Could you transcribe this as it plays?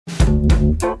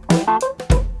From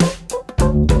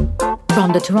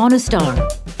the Toronto Star,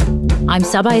 I'm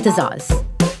Saba Eitizaz,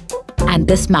 and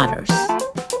this matters.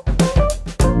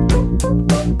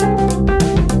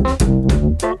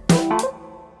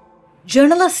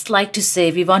 Journalists like to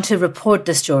say we want to report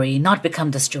the story, not become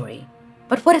the story.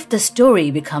 But what if the story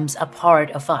becomes a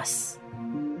part of us?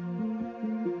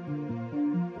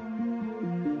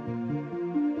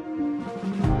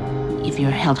 If you're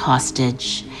held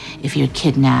hostage, if you're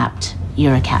kidnapped,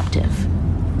 you're a captive.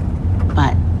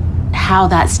 But how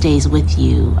that stays with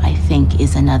you, I think,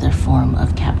 is another form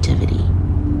of captivity.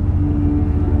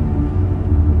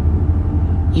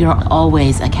 You're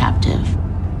always a captive.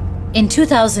 In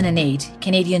 2008,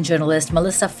 Canadian journalist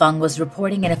Mellissa Fung was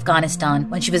reporting in Afghanistan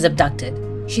when she was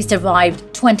abducted. She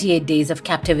survived 28 days of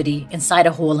captivity inside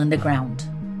a hole in the ground.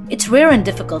 It's rare and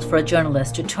difficult for a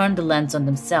journalist to turn the lens on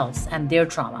themselves and their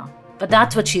trauma. But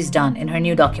that's what she's done in her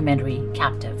new documentary,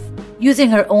 Captive. Using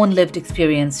her own lived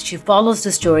experience, she follows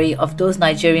the story of those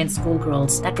Nigerian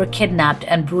schoolgirls that were kidnapped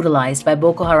and brutalized by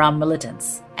Boko Haram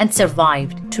militants and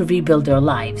survived to rebuild their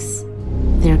lives.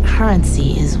 Their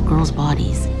currency is girls'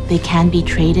 bodies. They can be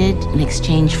traded in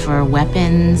exchange for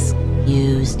weapons,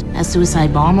 used as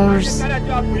suicide bombers.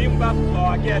 Bring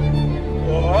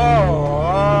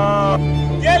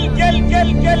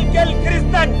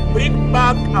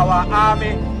back our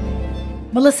army.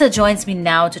 Mellissa joins me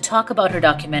now to talk about her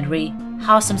documentary,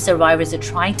 how some survivors are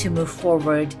trying to move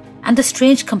forward, and the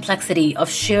strange complexity of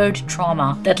shared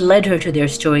trauma that led her to their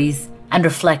stories, and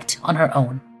reflect on her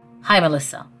own. Hi,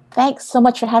 Mellissa. Thanks so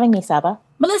much for having me, Saba.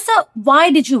 Mellissa,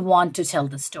 why did you want to tell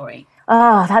this story?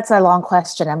 That's a long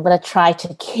question. I'm going to try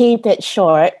to keep it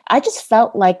short. I just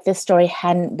felt like this story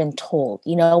hadn't been told.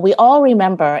 You know, we all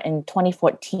remember in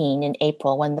 2014 in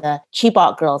April when the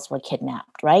Chibok girls were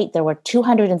kidnapped, right? There were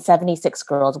 276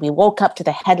 girls. We woke up to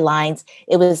the headlines.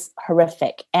 It was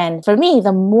horrific. And for me,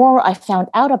 the more I found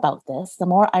out about this, the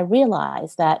more I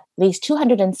realized that these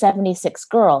 276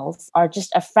 girls are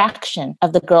just a fraction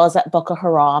of the girls that Boko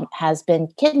Haram has been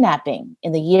kidnapping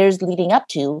in the years leading up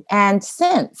to and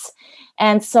since.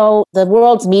 And so the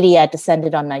world's media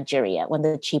descended on Nigeria when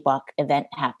the Chibok event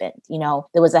happened. You know,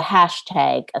 there was a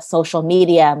hashtag, a social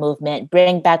media movement,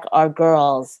 bring back our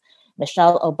girls.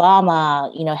 Michelle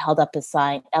Obama, held up a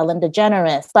sign, Ellen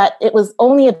DeGeneres. But it was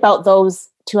only about those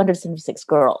 276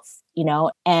 girls,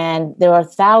 and there are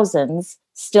thousands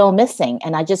still missing.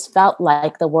 And I just felt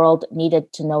like the world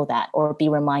needed to know that or be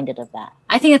reminded of that.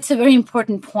 I think it's a very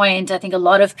important point. I think a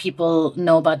lot of people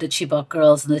know about the Chibok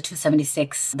girls and the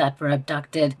 276 that were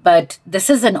abducted, but this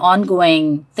is an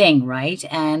ongoing thing, right?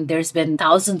 And there's been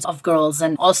thousands of girls,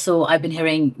 and also I've been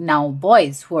hearing now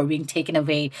boys who are being taken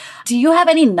away. Do you have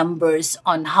any numbers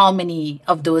on how many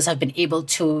of those have been able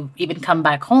to even come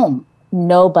back home?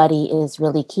 Nobody is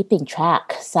really keeping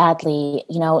track. Sadly,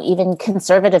 even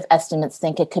conservative estimates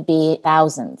think it could be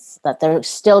thousands, that there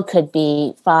still could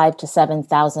be 5,000 to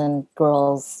 7,000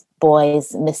 girls,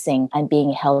 boys missing and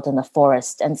being held in the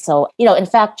forest. And so, in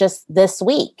fact, just this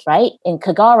week, right, in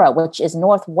Kagara, which is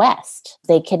northwest,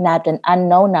 they kidnapped an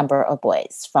unknown number of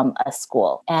boys from a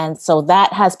school. And so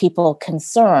that has people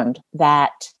concerned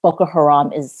that Boko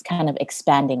Haram is kind of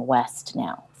expanding west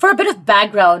now. For a bit of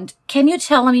background, can you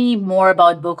tell me more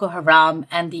about Boko Haram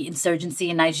and the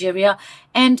insurgency in Nigeria,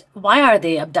 and why are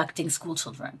they abducting school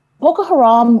children? Boko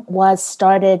Haram was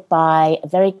started by a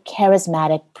very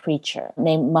charismatic preacher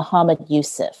named Muhammad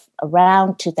Yusuf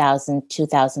around 2000,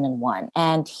 2001.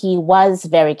 And he was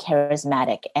very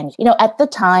charismatic. And, at the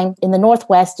time in the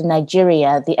Northwest in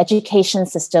Nigeria, the education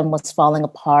system was falling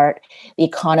apart. The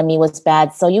economy was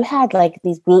bad. So you had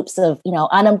these groups of,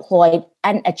 unemployed,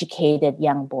 uneducated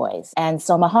young boys. And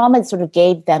so Muhammad sort of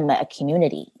gave them a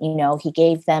community. He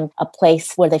gave them a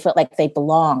place where they felt like they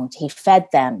belonged. He fed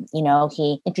them,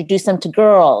 he introduced them to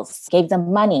girls, gave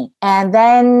them money. And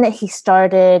then he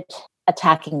started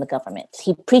attacking the government.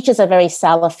 He preaches a very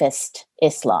Salafist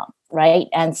Islam, right?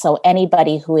 And so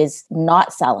anybody who is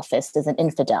not Salafist is an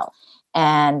infidel.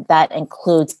 And that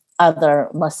includes other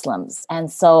Muslims.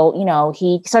 And so,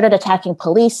 he started attacking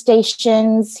police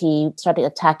stations. He started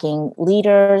attacking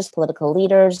leaders, political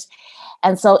leaders.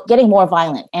 And so getting more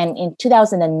violent. And in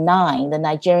 2009, the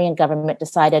Nigerian government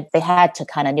decided they had to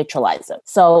kind of neutralize him.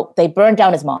 So they burned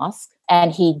down his mosque.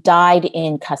 And he died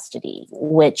in custody,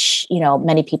 which,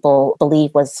 many people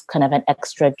believe was kind of an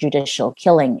extrajudicial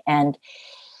killing. And,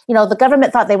 the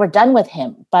government thought they were done with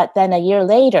him. But then a year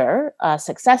later, a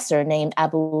successor named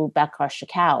Abu Bakr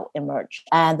Shekau emerged.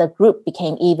 And the group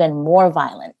became even more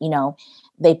violent.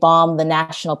 They bombed the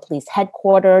National Police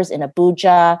headquarters in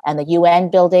Abuja and the UN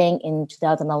building in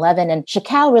 2011. And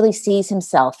Shekau really sees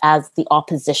himself as the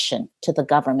opposition to the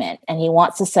government. And he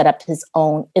wants to set up his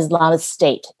own Islamist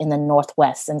state in the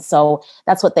Northwest. And so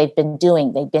that's what they've been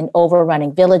doing. They've been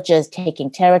overrunning villages, taking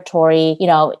territory,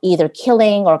 either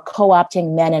killing or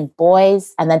co-opting men and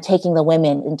boys, and then taking the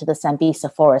women into the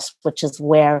Sambisa forest, which is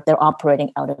where they're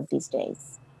operating out of these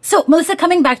days. So, Mellissa,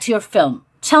 coming back to your film,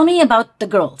 tell me about the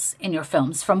girls in your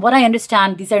films. From what I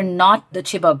understand, these are not the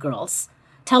Chibok girls.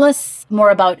 Tell us more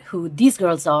about who these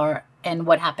girls are and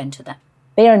what happened to them.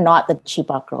 They are not the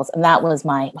Chibok girls. And that was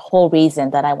my whole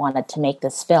reason that I wanted to make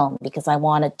this film, because I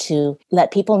wanted to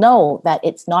let people know that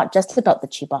it's not just about the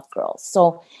Chibok girls.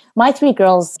 So my three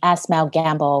girls, Asmau,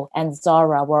 Gambo, and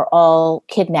Zara, were all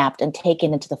kidnapped and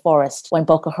taken into the forest when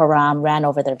Boko Haram ran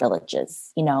over their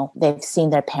villages. They've seen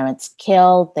their parents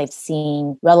killed, they've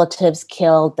seen relatives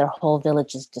killed, their whole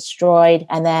villages destroyed,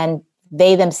 and then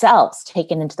they themselves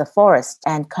taken into the forest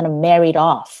and kind of married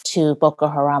off to Boko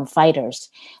Haram fighters.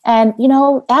 And,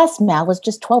 Asma was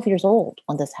just 12 years old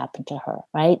when this happened to her,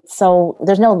 right? So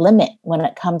there's no limit when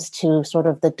it comes to sort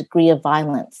of the degree of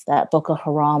violence that Boko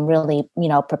Haram really,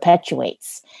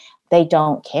 perpetuates. They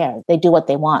don't care. They do what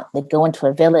they want. They go into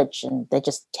a village and they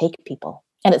just take people.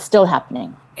 And it's still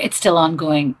happening. It's still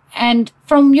ongoing. And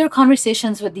from your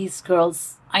conversations with these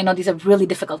girls, I know these are really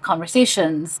difficult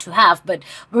conversations to have, but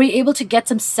were you able to get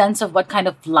some sense of what kind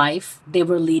of life they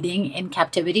were leading in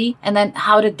captivity? And then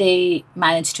how did they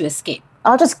manage to escape?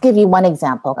 I'll just give you one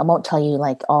example. I won't tell you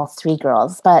like all three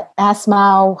girls, but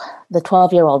Asmau, the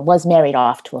 12-year-old, was married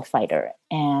off to a fighter.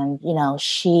 And,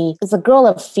 she is a girl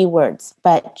of few words,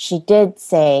 but she did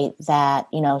say that,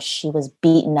 she was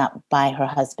beaten up by her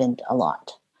husband a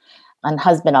lot. And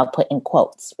husband, I'll put in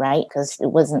quotes, right? Because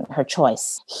it wasn't her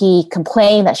choice. He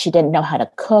complained that she didn't know how to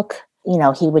cook.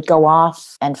 He would go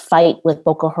off and fight with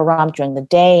Boko Haram during the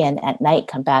day and at night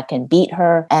come back and beat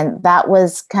her. And that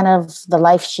was kind of the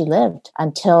life she lived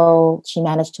until she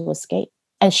managed to escape.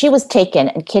 And she was taken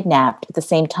and kidnapped at the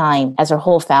same time as her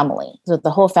whole family. So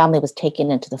the whole family was taken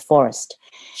into the forest.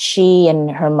 She and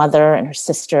her mother and her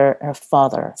sister and her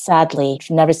father, sadly,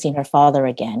 she'd never seen her father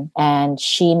again. And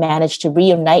she managed to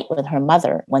reunite with her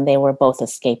mother when they were both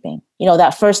escaping.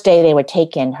 That first day they were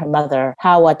taken, her mother,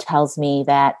 Hawa, tells me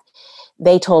that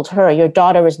they told her, your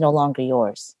daughter is no longer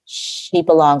yours. She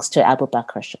belongs to Abu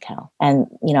Bakr Shekau. And,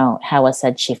 Hawa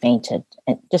said she fainted.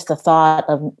 And just the thought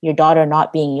of your daughter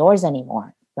not being yours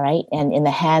anymore, right? And in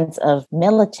the hands of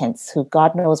militants who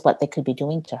God knows what they could be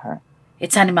doing to her.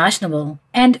 It's unimaginable.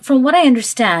 And from what I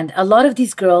understand, a lot of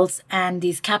these girls and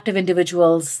these captive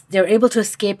individuals, they're able to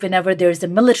escape whenever there's a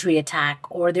military attack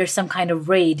or there's some kind of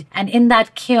raid. And in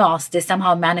that chaos, they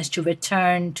somehow manage to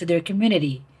return to their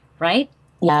community, right?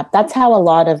 Yeah, that's how a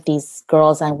lot of these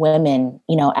girls and women,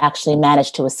 actually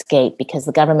manage to escape, because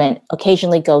the government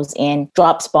occasionally goes in,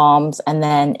 drops bombs, and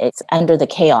then it's under the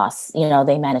chaos,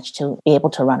 they manage to be able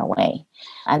to run away.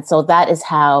 And so that is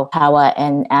how Hawa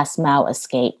and Asmau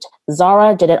escaped.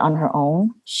 Zara did it on her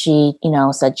own. She,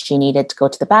 said she needed to go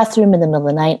to the bathroom in the middle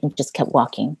of the night and just kept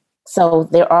walking. So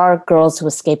there are girls who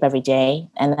escape every day,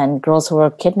 and then girls who are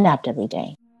kidnapped every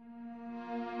day.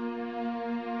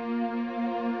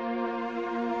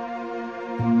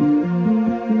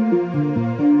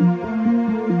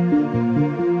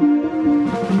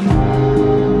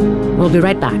 We'll be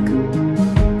right back.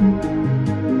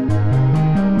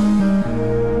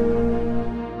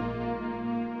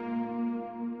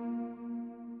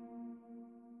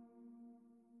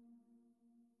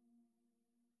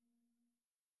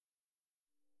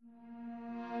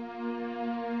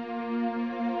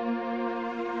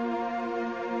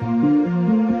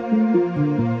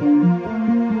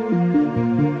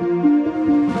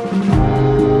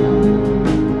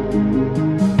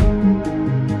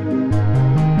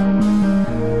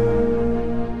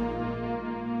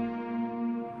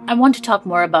 I want to talk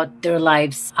more about their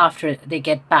lives after they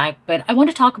get back, but I want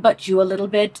to talk about you a little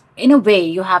bit. In a way,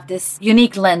 you have this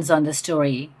unique lens on the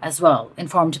story as well,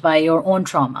 informed by your own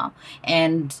trauma.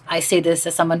 And I say this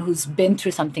as someone who's been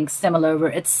through something similar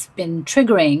where it's been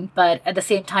triggering, but at the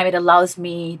same time, it allows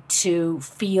me to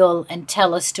feel and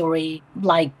tell a story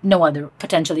like no other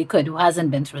potentially could who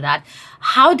hasn't been through that.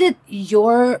 How did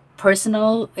your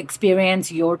personal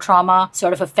experience, your trauma,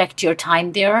 sort of affect your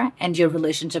time there and your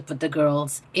relationship with the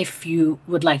girls, if you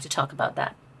would like to talk about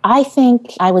that? I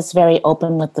think I was very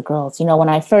open with the girls. When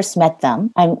I first met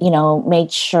them, I,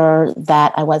 made sure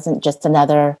that I wasn't just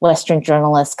another Western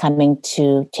journalist coming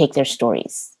to take their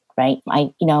stories, right?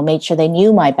 I, made sure they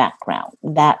knew my background.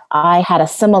 that I had a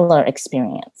similar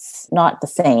experience, not the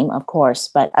same, of course,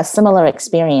 but a similar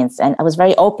experience. And I was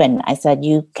very open. I said,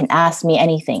 you can ask me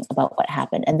anything about what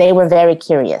happened. And they were very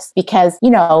curious because,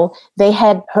 they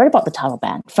had heard about the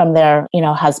Taliban from their,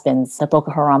 husbands, the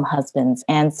Boko Haram husbands.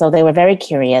 And so they were very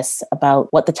curious about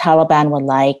what the Taliban were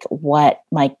like, what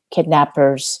my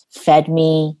kidnappers fed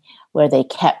me, where they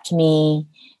kept me.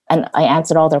 And I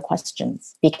answered all their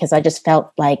questions because I just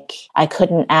felt like I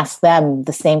couldn't ask them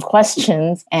the same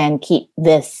questions and keep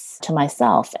this to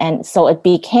myself. And so it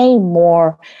became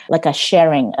more like a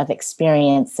sharing of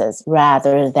experiences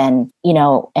rather than,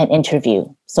 an interview,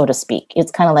 so to speak.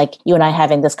 It's kind of like you and I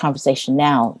having this conversation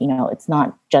now. It's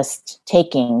not just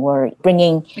taking, we're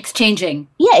bringing... Exchanging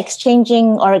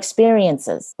our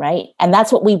experiences, right? And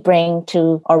that's what we bring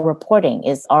to our reporting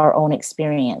is our own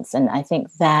experience. And I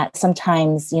think that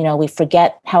sometimes, we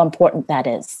forget how important that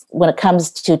is when it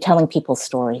comes to telling people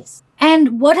stories.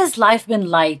 And what has life been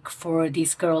like for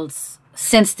these girls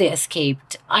since they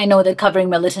escaped? I know that covering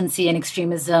militancy and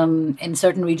extremism in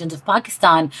certain regions of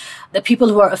Pakistan, the people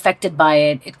who are affected by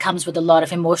it comes with a lot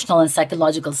of emotional and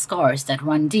psychological scars that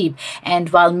run deep. And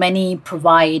while many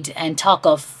provide and talk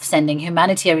of sending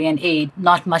humanitarian aid,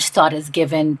 not much thought is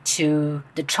given to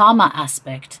the trauma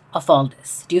aspect of all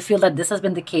this. Do you feel that this has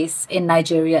been the case in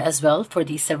Nigeria as well for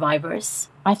these survivors?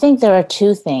 I think there are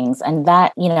two things, and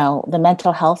that, the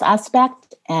mental health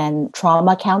aspect and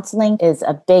trauma counseling is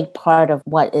a big part of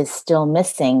what is still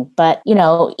missing. But,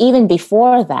 even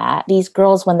before that, these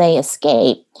girls, when they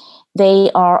escape, they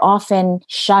are often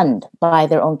shunned by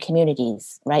their own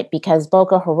communities, right? Because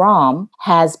Boko Haram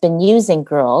has been using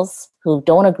girls who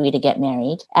don't agree to get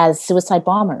married as suicide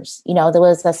bombers. There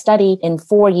was a study in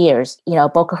 4 years,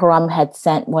 Boko Haram had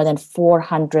sent more than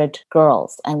 400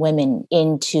 girls and women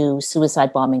into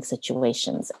suicide bombing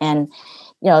situations. And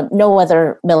no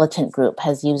other militant group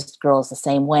has used girls the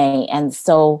same way. And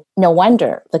so no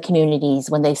wonder the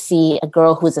communities, when they see a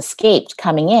girl who's escaped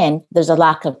coming in, there's a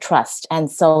lack of trust.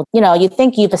 And so, you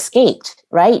think you've escaped,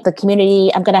 right? The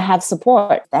community, I'm going to have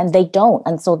support, and they don't.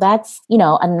 And so that's,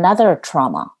 another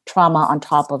trauma on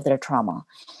top of their trauma.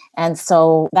 And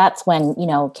so that's when,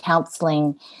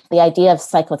 counseling, the idea of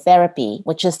psychotherapy,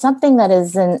 which is something that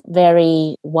isn't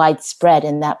very widespread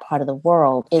in that part of the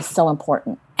world, is so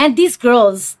important. And these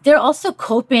girls, they're also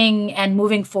coping and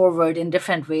moving forward in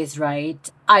different ways, right?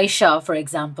 Aisha, for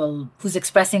example, who's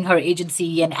expressing her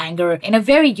agency and anger in a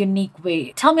very unique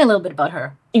way. Tell me a little bit about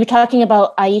her. You're talking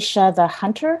about Aisha, the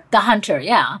hunter? The hunter,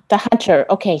 yeah. The hunter.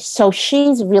 Okay, so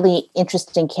she's a really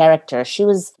interesting character. She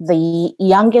was the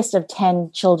youngest of 10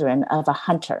 children of a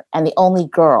hunter and the only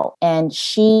girl. And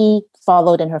she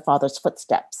followed in her father's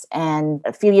footsteps. And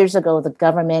a few years ago, the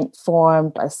government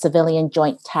formed a civilian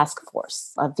joint task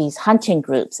force of these hunting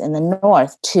groups in the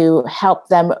north to help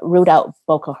them root out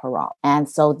Boko Haram. And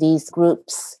so these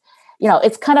groups,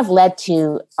 it's kind of led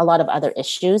to a lot of other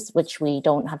issues, which we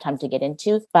don't have time to get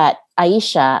into. But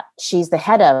Aisha, she's the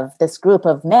head of this group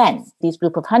of men, these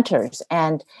group of hunters,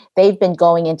 and they've been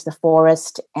going into the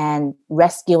forest and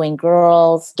rescuing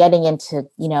girls, getting into,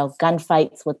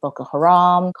 gunfights with Boko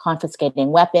Haram, confiscating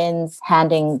weapons,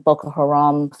 handing Boko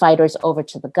Haram fighters over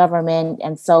to the government.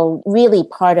 And so really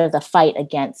part of the fight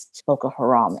against Boko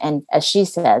Haram. And as she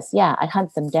says, yeah, I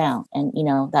hunt them down. And,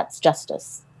 that's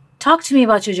justice. Talk to me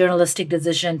about your journalistic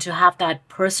decision to have that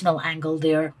personal angle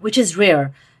there, which is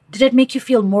rare. Did it make you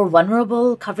feel more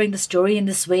vulnerable covering the story in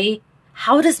this way?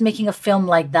 How does making a film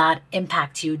like that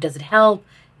impact you? Does it help?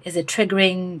 Is it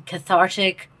triggering,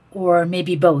 cathartic, or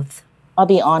maybe both? I'll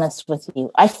be honest with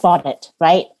you. I fought it,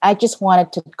 right? I just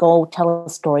wanted to go tell a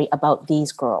story about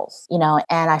these girls, and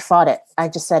I fought it. I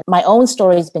just said, my own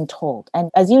story's been told.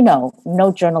 And as you know,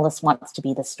 no journalist wants to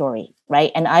be the story,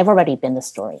 right? And I've already been the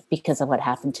story because of what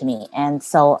happened to me. And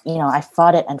so, I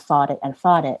fought it and fought it and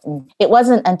fought it. And it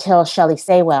wasn't until Shelley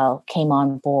Saywell came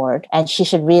on board, and she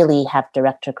should really have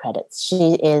director credits.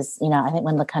 She is, I think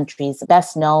one of the country's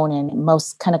best known and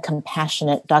most kind of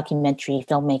compassionate documentary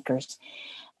filmmakers.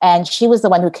 And she was the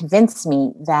one who convinced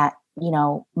me that,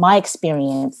 my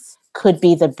experience could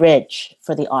be the bridge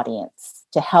for the audience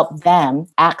to help them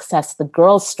access the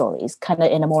girls' stories kind of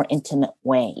in a more intimate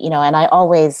way, and I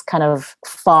always kind of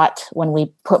fought when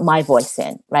we put my voice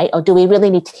in, right? Oh, do we really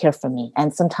need to hear from me?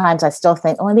 And sometimes I still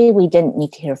think, oh, maybe we didn't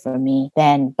need to hear from me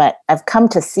then. But I've come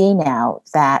to see now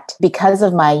that because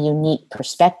of my unique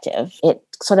perspective, it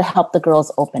sort of helped the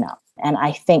girls open up. And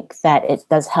I think that it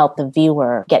does help the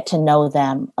viewer get to know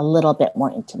them a little bit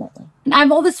more intimately.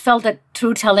 I've always felt that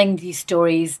through telling these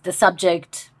stories, the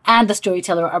subject and the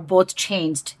storyteller are both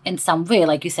changed in some way,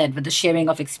 like you said, with the sharing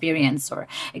of experience or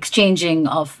exchanging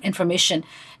of information.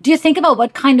 Do you think about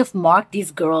what kind of mark these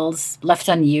girls left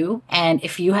on you? And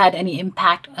if you had any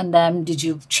impact on them, did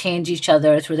you change each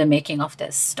other through the making of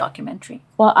this documentary?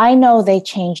 Well, I know they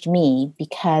changed me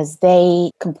because they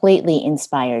completely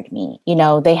inspired me.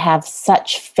 They have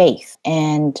such faith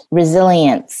and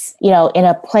resilience, in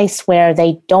a place where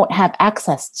they don't have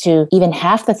access to even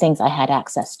half the things I had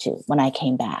access to when I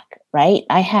came back. Right?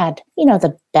 I had,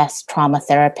 the best trauma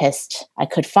therapist I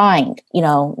could find.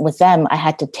 With them, I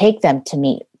had to take them to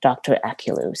meet Dr.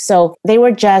 Akilu. So they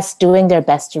were just doing their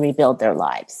best to rebuild their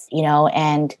lives,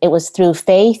 and it was through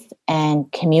faith and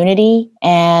community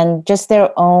and just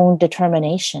their own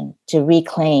determination to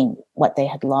reclaim what they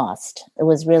had lost. It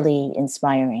was really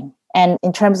inspiring. And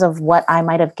in terms of what I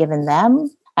might have given them,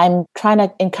 I'm trying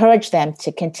to encourage them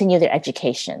to continue their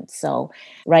education. So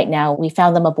right now, we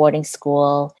found them a boarding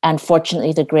school.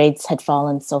 Unfortunately, the grades had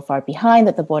fallen so far behind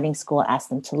that the boarding school asked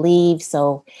them to leave.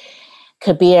 So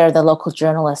Kabir, the local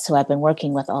journalist who I've been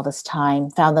working with all this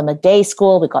time, found them a day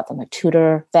school. We got them a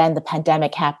tutor. Then the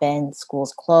pandemic happened.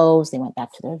 Schools closed. They went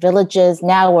back to their villages.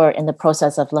 Now we're in the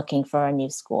process of looking for a new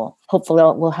school. Hopefully,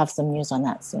 we'll have some news on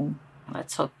that soon.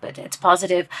 Let's hope it's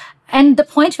positive. And the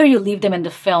point where you leave them in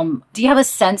the film, do you have a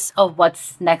sense of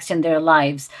what's next in their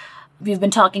lives? We've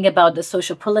been talking about the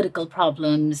social-political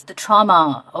problems, the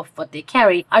trauma of what they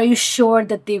carry. Are you sure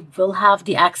that they will have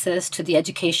the access to the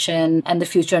education and the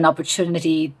future and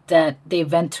opportunity that they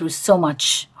went through so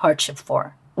much hardship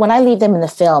for? When I leave them in the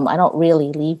film, I don't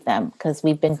really leave them because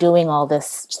we've been doing all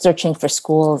this searching for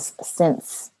schools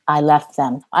since I left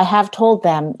them. I have told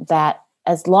them that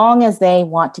as long as they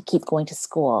want to keep going to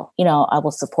school, I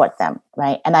will support them,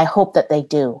 right? And I hope that they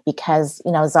do because,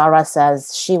 Zara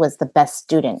says she was the best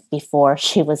student before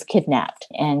she was kidnapped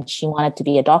and she wanted to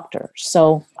be a doctor.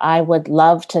 So I would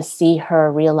love to see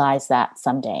her realize that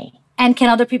someday. And can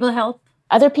other people help?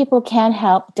 Other people can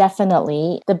help,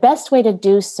 definitely. The best way to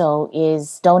do so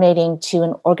is donating to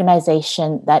an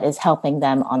organization that is helping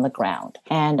them on the ground.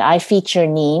 And I feature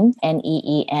NEEM,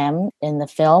 N-E-E-M, in the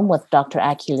film with Dr.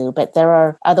 Akilu, but there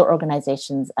are other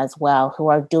organizations as well who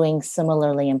are doing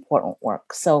similarly important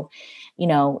work. So,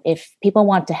 if people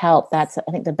want to help, I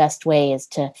think the best way is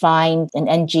to find an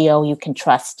NGO you can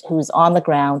trust who's on the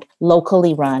ground,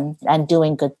 locally run, and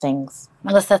doing good things.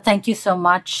 Mellissa, thank you so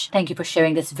much. Thank you for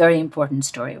sharing this very important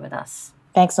story with us.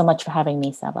 Thanks so much for having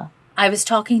me, Saba. I was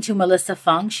talking to Mellissa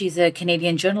Fung. She's a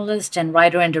Canadian journalist and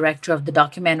writer and director of the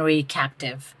documentary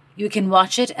Captive. You can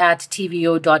watch it at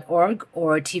tvo.org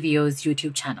or TVO's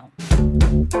YouTube channel.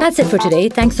 That's it for today.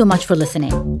 Thanks so much for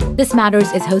listening. This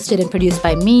Matters is hosted and produced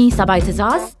by me, Saba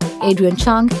Eitizaz, Adrian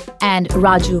Chung, and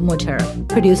Raju Mutter.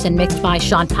 Produced and mixed by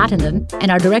Sean Pattenden, and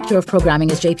our director of programming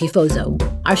is JP Fozo.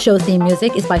 Our show theme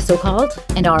music is by So Called,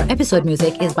 and our episode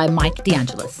music is by Mike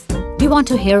DeAngelis. We want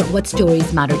to hear what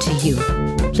stories matter to you.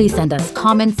 Please send us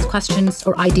comments, questions,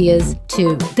 or ideas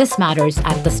to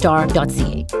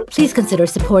thismatters@thestar.ca. Please consider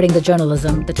supporting the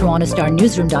journalism the Toronto Star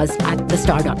newsroom does at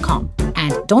thestar.com.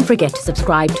 And don't forget to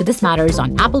subscribe to This Matters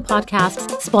on Apple Podcasts,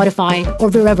 Spotify, or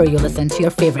wherever you listen to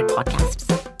your favorite podcasts.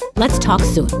 Let's talk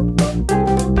soon.